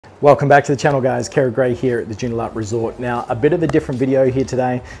Welcome back to the channel, guys. Kerrod here at the Joondalup Resort. Now, a bit of a different video here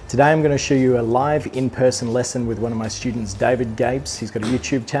today. Today I'm going to show you a live in-person lesson with one of my students, David Gabes. He's got a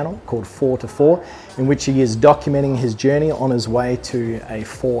YouTube channel called Foretofour, in which he is documenting his journey on his way to a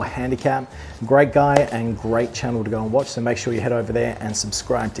 4 handicap. Great guy and great channel to go and watch, so make sure you head over there and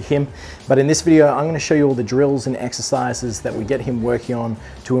subscribe to him. But in this video, I'm going to show you all the drills and exercises that we get him working on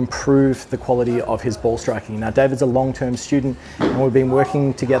to improve the quality of his ball striking. Now, David's a long-term student and we've been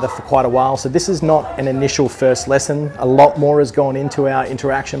working together for quite a while, so this is not an initial first lesson. A lot more has gone into our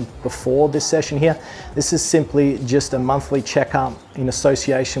interaction before this session here. This is simply just a monthly checkup in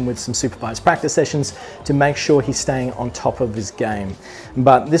association with some supervised practice sessions to make sure he's staying on top of his game.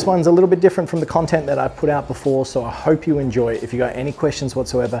 But this one's a little bit different from the content that I've put out before, so I hope you enjoy it. If you got any questions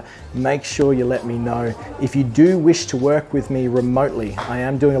whatsoever, make sure you let me know. If you do wish to work with me remotely, I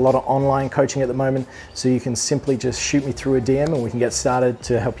am doing a lot of online coaching at the moment, so you can simply just shoot me through a DM and we can get started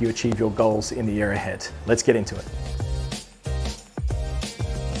to help you achieve your goals in the year ahead. Let's get into it.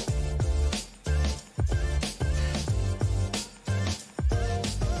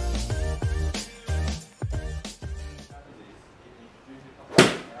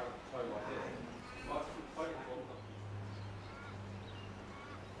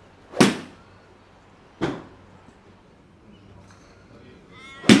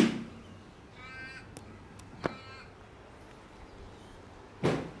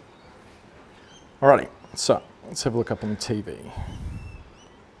 Alrighty, so let's have a look up on the TV.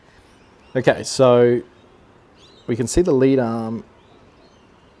 Okay, so we can see the lead arm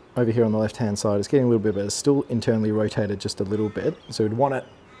over here on the left-hand side. It's getting a little bit better. It's still internally rotated just a little bit. So we'd want it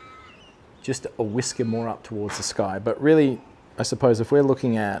just a whisker more up towards the sky. But really, I suppose if we're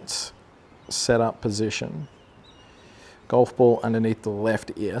looking at setup position, golf ball underneath the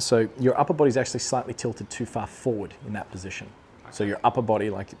left ear. So your upper body's actually slightly tilted too far forward in that position. So your upper body,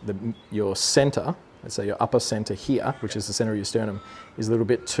 like your center, let's say your upper center here, which is the center of your sternum, is a little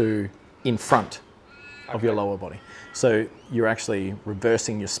bit too in front of your lower body. So you're actually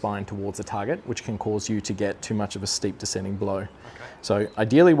reversing your spine towards the target, which can cause you to get too much of a steep descending blow. Okay. So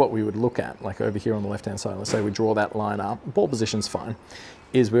ideally what we would look at, like over here on the left-hand side, let's say we draw that line up, ball position's fine,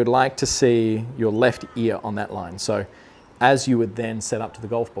 is we would like to see your left ear on that line. So as you would then set up to the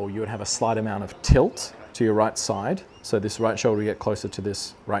golf ball, you would have a slight amount of tilt to your right side. So this right shoulder would get closer to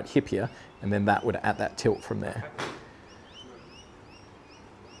this right hip here, and then that would add that tilt from there.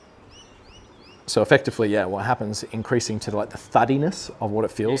 So effectively, yeah, what happens, increasing to like the thuddiness of what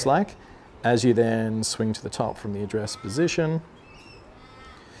it feels like, as you then swing to the top from the address position,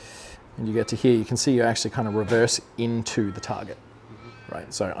 and you get to here, you can see you actually kind of reverse into the target.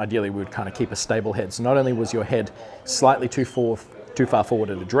 Right, so ideally we would kind of keep a stable head. So not only was your head slightly too far forward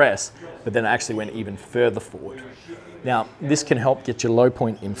at address, but then it actually went even further forward. Now, this can help get your low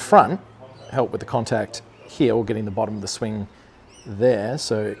point in front, help with the contact here, or getting the bottom of the swing there,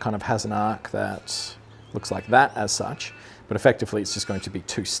 so it kind of has an arc that looks like that as such, but effectively it's just going to be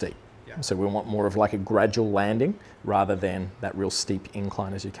too steep. Yeah. So we want more of like a gradual landing rather than that real steep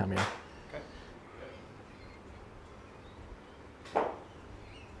incline as you come in.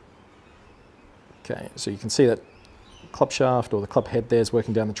 Okay, so you can see that club shaft or the club head there is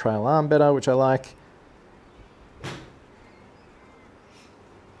working down the trail arm better, which I like.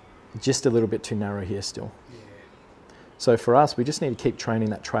 Just a little bit too narrow here still. Yeah. So for us, we just need to keep training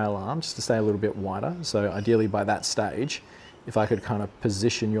that trail arm just to stay a little bit wider. So ideally by that stage, if I could kind of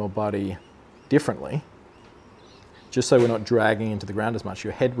position your body differently, just so we're not dragging into the ground as much,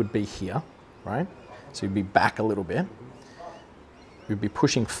 your head would be here, right? So you'd be back a little bit. You'd be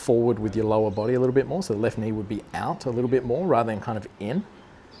pushing forward with your lower body a little bit more, so the left knee would be out a little bit more rather than kind of in.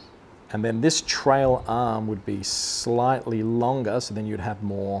 And then this trail arm would be slightly longer, so then you'd have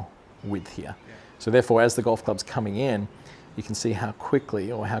more width here. So therefore, as the golf club's coming in, you can see how quickly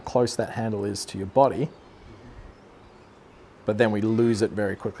or how close that handle is to your body. But then we lose it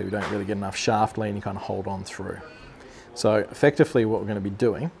very quickly. We don't really get enough shaft lean, you kind of hold on through. So effectively what we're going to be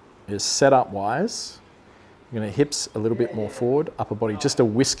doing is setup-wise, we're going to hips a little bit more forward, upper body just a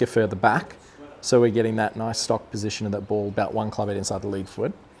whisker further back, so we're getting that nice stock position of that ball about 1 club head inside the lead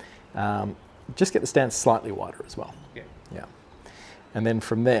foot. Just get the stance slightly wider as well. Yeah. And then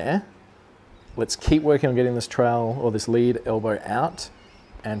from there, let's keep working on getting this trail or this lead elbow out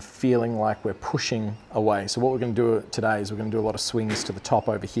and feeling like we're pushing away. So what we're going to do today is we're going to do a lot of swings to the top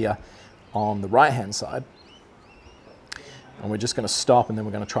over here on the right-hand side. And we're just going to stop, and then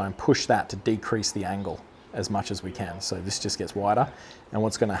we're going to try and push that to decrease the angle as much as we can. So this just gets wider, and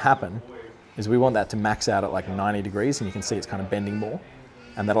what's going to happen is we want that to max out at like 90 degrees, and you can see it's kind of bending more,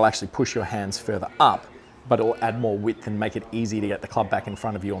 and that'll actually push your hands further up but it'll add more width and make it easy to get the club back in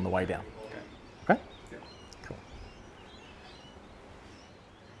front of you on the way down. Okay? Yeah. Cool.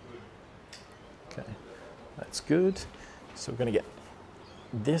 Okay, that's good. So we're going to get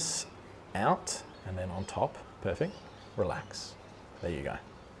this out and then on top. Perfect. Relax. There you go.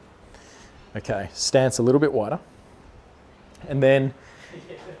 Okay, stance a little bit wider. And then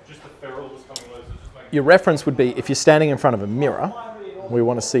Just the ferrule was coming loose. your reference would be, if you're standing in front of a mirror, we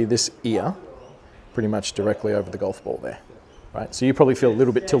want to see this ear pretty much directly over the golf ball there, right? So you probably feel a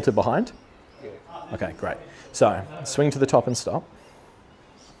little bit tilted behind. Okay, great. So swing to the top and stop.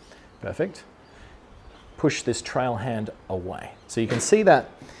 Perfect. Push this trail hand away. So you can see that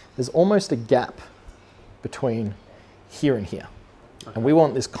there's almost a gap between here and here. And we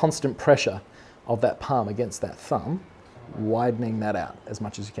want this constant pressure of that palm against that thumb, widening that out as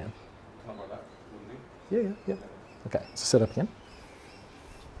much as you can. Yeah. Okay, so set up again.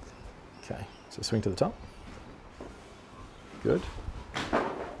 Okay, so swing to the top. Good.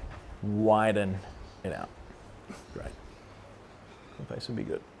 Widen it out. Great. The face would be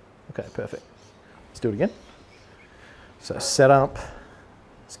good. Okay, perfect. Let's do it again. So set up.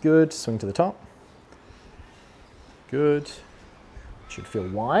 It's good. Swing to the top. Good. Should feel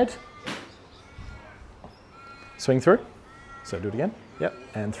wide. Swing through. So do it again. Yep,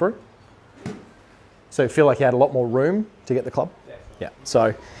 and through. So feel like you had a lot more room to get the club? Yeah.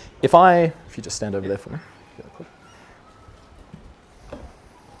 So if you just stand over there for me. Get the club.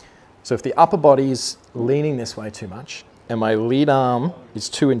 So if the upper body is leaning this way too much and my lead arm is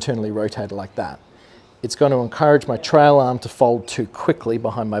too internally rotated like that, it's going to encourage my trail arm to fold too quickly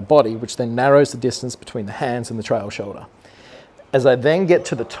behind my body, which then narrows the distance between the hands and the trail shoulder. As I then get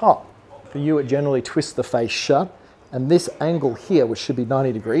to the top, for you it generally twists the face shut, and this angle here, which should be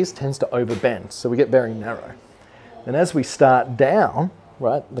 90 degrees, tends to overbend, so we get very narrow. And as we start down,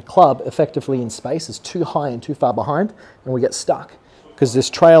 right, the club effectively in space is too high and too far behind, and we get stuck because this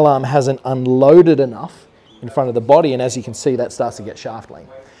trail arm hasn't unloaded enough in front of the body, and as you can see, that starts to get shaft lean.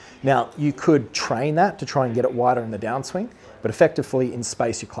 Now, you could train that to try and get it wider in the downswing, but effectively in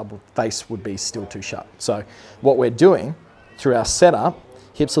space, your club face would be still too shut. So what we're doing through our setup,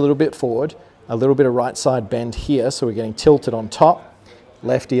 hips a little bit forward, a little bit of right side bend here, so we're getting tilted on top,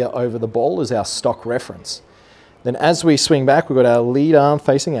 left ear over the ball is our stock reference. Then as we swing back, we've got our lead arm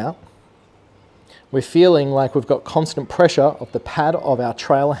facing out. We're feeling like we've got constant pressure of the pad of our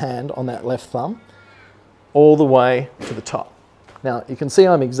trail hand on that left thumb all the way to the top. Now, you can see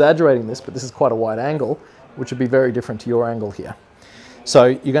I'm exaggerating this, but this is quite a wide angle, which would be very different to your angle here. So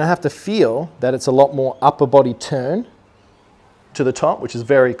you're going to have to feel that it's a lot more upper body turn to the top, which is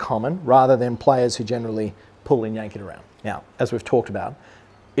very common, rather than players who generally pull and yank it around. Now, as we've talked about,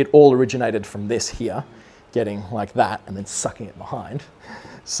 it all originated from this here, getting like that and then sucking it behind.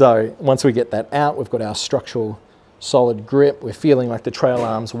 So once we get that out, we've got our structural solid grip. We're feeling like the trail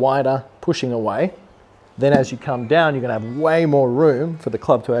arm's wider, pushing away. Then as you come down, you're going to have way more room for the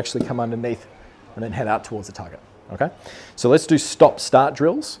club to actually come underneath and then head out towards the target. Okay? So let's do stop-start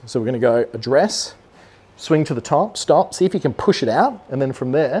drills. So we're going to go address, swing to the top, stop, see if you can push it out, and then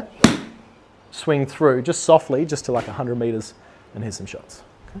from there, swing through just softly, just to like 100 meters, and hit some shots.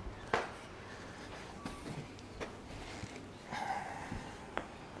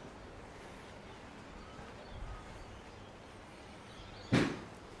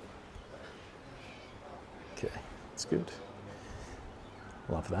 Okay, that's good.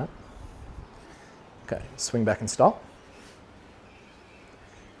 Love that. Okay, swing back and stop.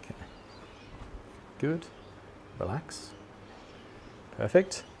 Okay, good. Relax.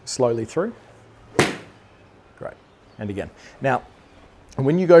 Perfect. Slowly through. Great. And again. Now,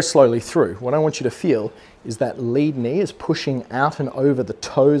 when you go slowly through, what I want you to feel is that lead knee is pushing out and over the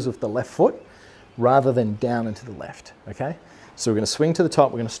toes of the left foot rather than down and to the left, okay? So we're going to swing to the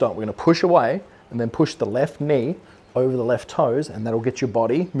top, we're going to stop, we're going to push away and then push the left knee over the left toes, and that'll get your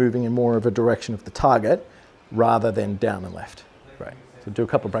body moving in more of a direction of the target rather than down and left. Great. So do a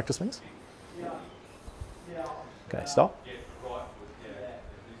couple of practice swings. Okay, stop.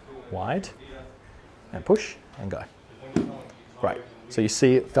 Wide. And push and go. Great. So you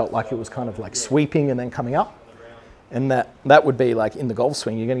see it felt like it was kind of like sweeping and then coming up. And that would be like in the golf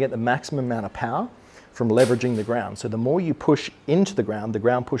swing, you're going to get the maximum amount of power from leveraging the ground. So the more you push into the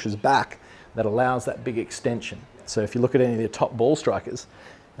ground pushes back. That allows that big extension. So if you look at any of the top ball strikers,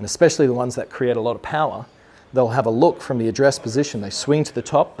 and especially the ones that create a lot of power, they'll have a look from the address position. They swing to the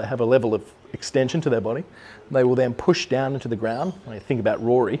top, they have a level of extension to their body. They will then push down into the ground. When you think about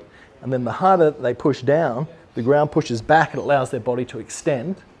Rory, and then the harder they push down, the ground pushes back, it allows their body to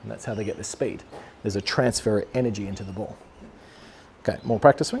extend, and that's how they get the speed. There's a transfer of energy into the ball. Okay, more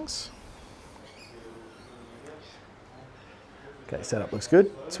practice swings. Okay, setup looks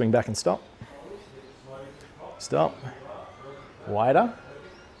good. Swing back and stop. Stop. Wider.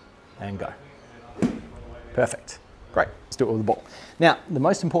 And go. Perfect. Great. Let's do it with the ball. Now, the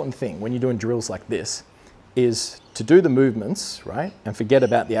most important thing when you're doing drills like this is to do the movements, right, and forget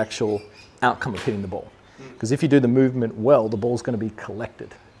about the actual outcome of hitting the ball. Because if you do the movement well, the ball's going to be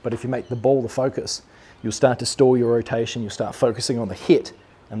collected. But if you make the ball the focus, you'll start to stall your rotation, you'll start focusing on the hit,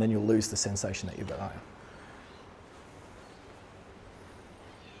 and then you'll lose the sensation that you've got.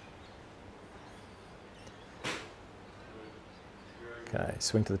 Okay,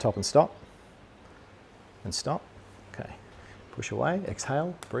 swing to the top and stop. And stop. Okay, push away,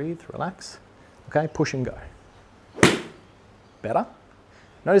 exhale, breathe, relax. Okay, push and go. Better.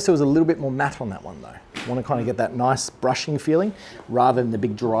 Notice there was a little bit more matte on that one though. I want to kind of get that nice brushing feeling rather than the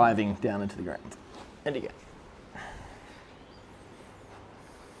big driving down into the ground. And again.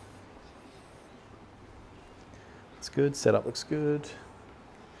 That's good, setup looks good.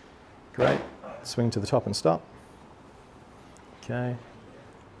 Great, swing to the top and stop. Okay,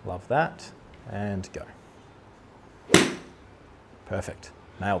 love that, and go. Perfect,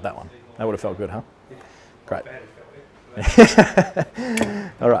 nailed that one. That would have felt good, huh? Great.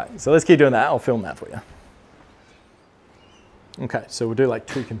 All right, so let's keep doing that. I'll film that for you. Okay, so we'll do like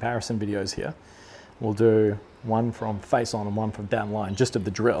 2 comparison videos here. We'll do one from face on and one from down line, just of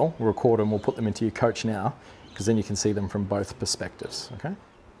the drill. We'll record them, we'll put them into your coach now, because then you can see them from both perspectives, okay?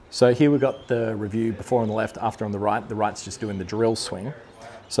 So here we've got the review before on the left, after on the right. The right's just doing the drill swing.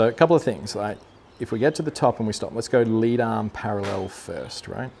 So a couple of things, like if we get to the top and we stop, let's go lead arm parallel first,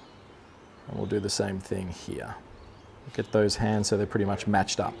 right? And we'll do the same thing here. Get those hands so they're pretty much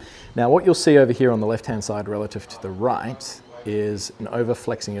matched up. Now what you'll see over here on the left-hand side relative to the right is an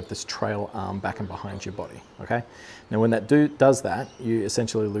overflexing of this trail arm back and behind your body, okay? Now when that does that, you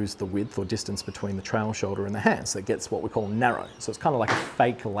essentially lose the width or distance between the trail shoulder and the hands. That gets what we call narrow. So it's kind of like a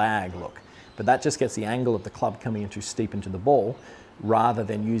fake lag look, but that just gets the angle of the club coming in too steep into the ball rather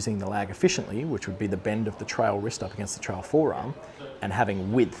than using the lag efficiently, which would be the bend of the trail wrist up against the trail forearm, and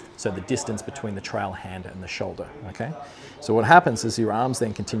having width, so the distance between the trail hand and the shoulder, okay? So what happens is your arms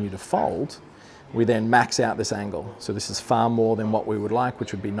then continue to fold. We then max out this angle. So this is far more than what we would like,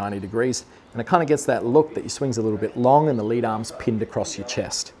 which would be 90 degrees. And it kind of gets that look that your swing's a little bit long and the lead arm's pinned across your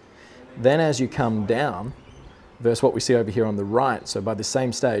chest. Then as you come down, versus what we see over here on the right, so by the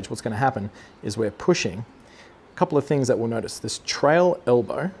same stage, what's going to happen is we're pushing. A couple of things that we'll notice. This trail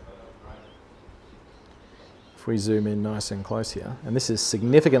elbow, if we zoom in nice and close here, and this is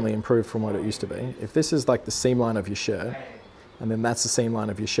significantly improved from what it used to be. If this is like the seam line of your shirt, and then that's the seam line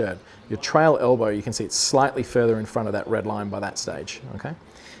of your shirt, your trail elbow, you can see it's slightly further in front of that red line by that stage, okay?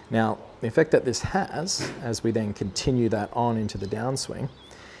 Now, the effect that this has, as we then continue that on into the downswing,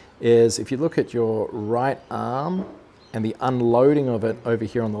 is if you look at your right arm and the unloading of it over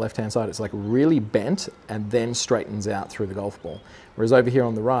here on the left-hand side, it's like really bent and then straightens out through the golf ball. Whereas over here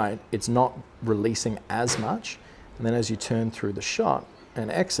on the right, it's not releasing as much. And then as you turn through the shot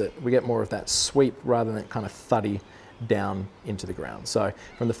and exit, we get more of that sweep rather than kind of thuddy down into the ground. So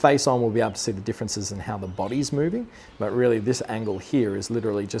from the face on, we'll be able to see the differences in how the body's moving, but really this angle here is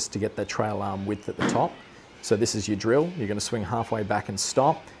literally just to get the trail arm width at the top. So this is your drill. You're going to swing halfway back and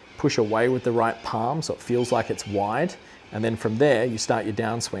stop, push away with the right palm so it feels like it's wide, and then from there you start your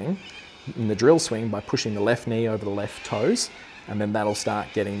downswing in the drill swing by pushing the left knee over the left toes, and then that'll start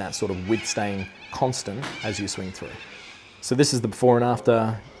getting that sort of width staying constant as you swing through. So this is the before and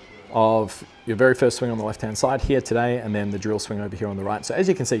after of your very first swing on the left-hand side here today, and then the drill swing over here on the right. So as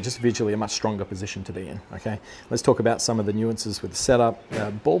you can see, just visually a much stronger position to be in, okay? Let's talk about some of the nuances with the setup.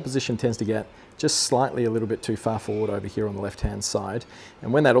 Ball position tends to get just slightly a little bit too far forward over here on the left-hand side.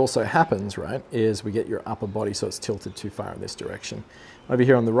 And when that also happens, right, is we get your upper body so it's tilted too far in this direction. Over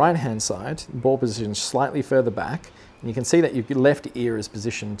here on the right-hand side, ball position slightly further back, and you can see that your left ear is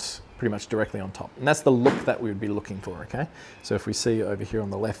positioned pretty much directly on top. And that's the look that we would be looking for, okay? So if we see over here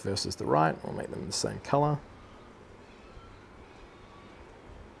on the left versus the right, we'll make them the same color.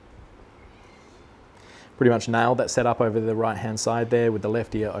 Pretty much nailed that setup over the right-hand side there with the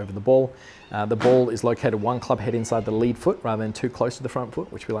left ear over the ball. The ball is located one club head inside the lead foot rather than too close to the front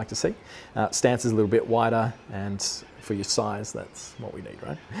foot, which we like to see. Stance is a little bit wider, and for your size, that's what we need,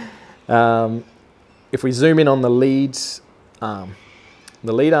 right? If we zoom in on the lead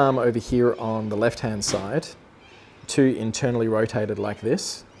arm over here on the left-hand side, two internally rotated like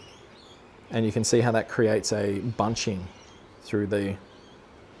this, and you can see how that creates a bunching through the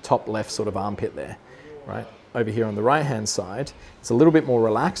top left sort of armpit there, right? Over here on the right-hand side, it's a little bit more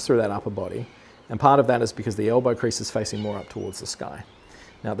relaxed through that upper body, and part of that is because the elbow crease is facing more up towards the sky.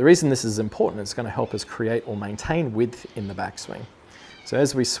 Now, the reason this is important, it's going to help us create or maintain width in the backswing. So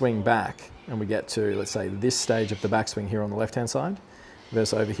as we swing back and we get to, let's say, this stage of the backswing here on the left-hand side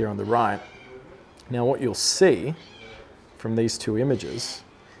versus over here on the right, now what you'll see from these two images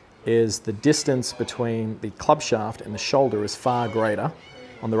is the distance between the club shaft and the shoulder is far greater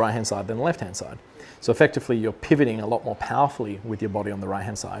on the right-hand side than the left-hand side. So effectively, you're pivoting a lot more powerfully with your body on the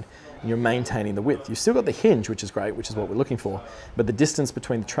right-hand side, and you're maintaining the width. You've still got the hinge, which is great, which is what we're looking for, but the distance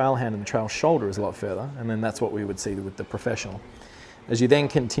between the trail hand and the trail shoulder is a lot further, and then that's what we would see with the professional. As you then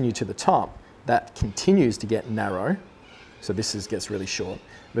continue to the top, that continues to get narrow, so this gets really short.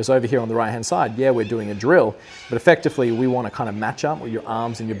 Whereas over here on the right-hand side, yeah, we're doing a drill, but effectively we want to kind of match up what your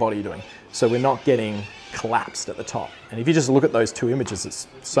arms and your body are doing. So we're not getting collapsed at the top. And if you just look at those two images, it's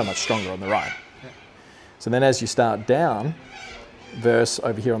so much stronger on the right. So then as you start down, versus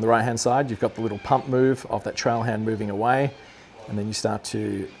over here on the right-hand side, you've got the little pump move of that trail hand moving away, and then you start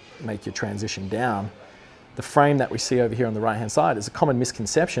to make your transition down. The frame that we see over here on the right-hand side is a common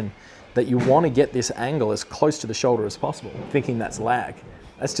misconception that you want to get this angle as close to the shoulder as possible, thinking that's lag.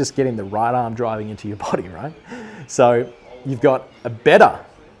 That's just getting the right arm driving into your body, right? So you've got a better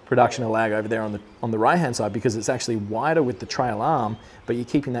production of lag over there on the right-hand side because it's actually wider with the trail arm, but you're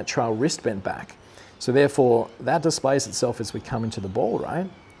keeping that trail wrist bent back. So therefore, that displays itself as we come into the ball, right?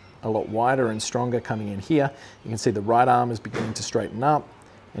 A lot wider and stronger coming in here. You can see the right arm is beginning to straighten up,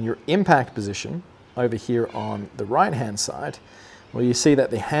 and your impact position over here on the right-hand side, well, you see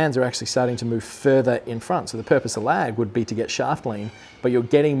that the hands are actually starting to move further in front. So the purpose of lag would be to get shaft lean, but you're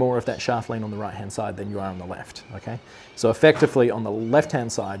getting more of that shaft lean on the right-hand side than you are on the left, okay? So effectively on the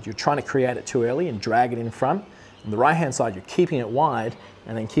left-hand side, you're trying to create it too early and drag it in front. On the right-hand side, you're keeping it wide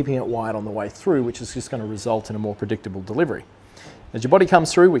and then keeping it wide on the way through, which is just going to result in a more predictable delivery. As your body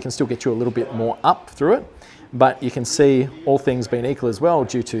comes through, we can still get you a little bit more up through it, but you can see all things being equal as well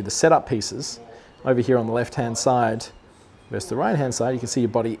due to the setup pieces. Over here on the left-hand side versus the right-hand side, you can see your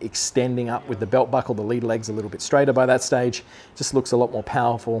body extending up with the belt buckle, the lead leg's a little bit straighter by that stage. Just looks a lot more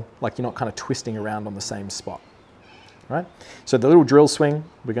powerful, like you're not kind of twisting around on the same spot. Right? So the little drill swing,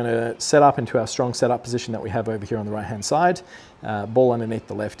 we're going to set up into our strong setup position that we have over here on the right-hand side. Ball underneath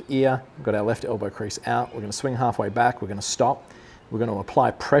the left ear. We've got our left elbow crease out. We're going to swing halfway back. We're going to stop. We're going to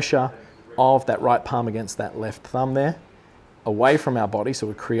apply pressure of that right palm against that left thumb there, away from our body, so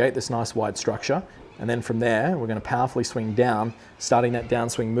we create this nice wide structure. And then from there, we're going to powerfully swing down, starting that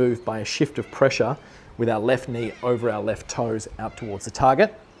downswing move by a shift of pressure with our left knee over our left toes out towards the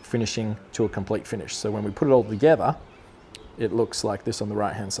target, finishing to a complete finish. So when we put it all together, it looks like this on the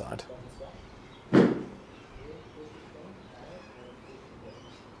right-hand side.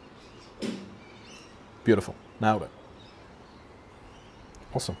 Beautiful. Nailed it.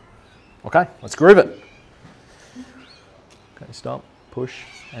 Awesome. Okay, let's groove it. Okay, stop, push,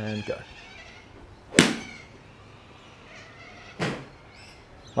 and go.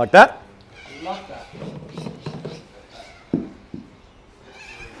 Like that? I love that.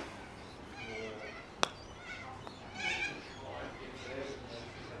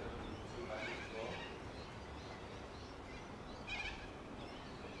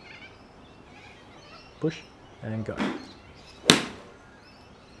 Push and go.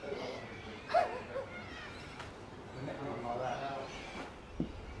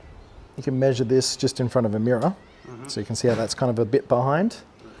 You can measure this just in front of a mirror, so you can see how that's kind of a bit behind.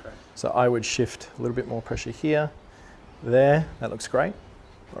 Okay. So I would shift a little bit more pressure here, there, that looks great.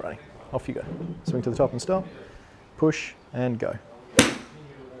 Alrighty, off you go. Swing to the top and stop, push and go.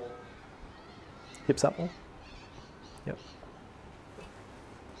 Hips up more. Yep.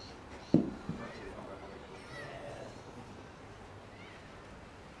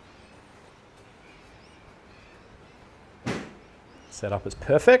 Setup is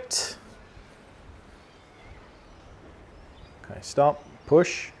perfect. Okay, stop,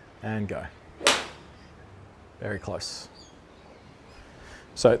 push, and go. Very close.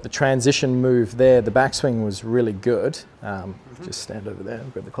 So the transition move there, the backswing was really good. Just stand over there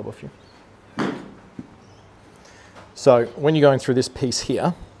and grab the club off you. So when you're going through this piece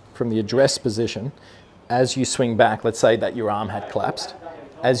here, from the address position, as you swing back, let's say that your arm had collapsed,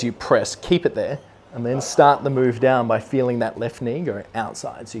 as you press, keep it there, and then start the move down by feeling that left knee go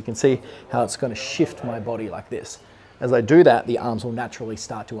outside. So you can see how it's going to shift my body like this. As I do that, the arms will naturally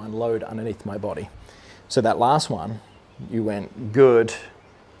start to unload underneath my body. So that last one, you went good,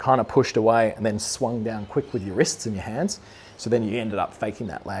 kind of pushed away, and then swung down quick with your wrists and your hands. So then you ended up faking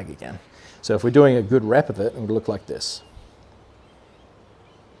that lag again. So if we're doing a good rep of it, it would look like this.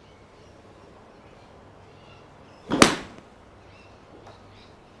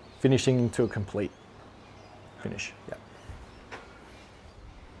 Finishing to a complete finish. Yeah.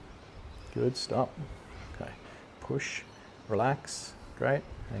 Good, stop. Okay, push, relax, great,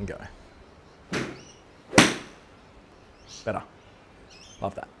 and go. Better.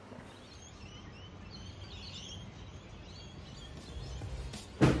 Love that.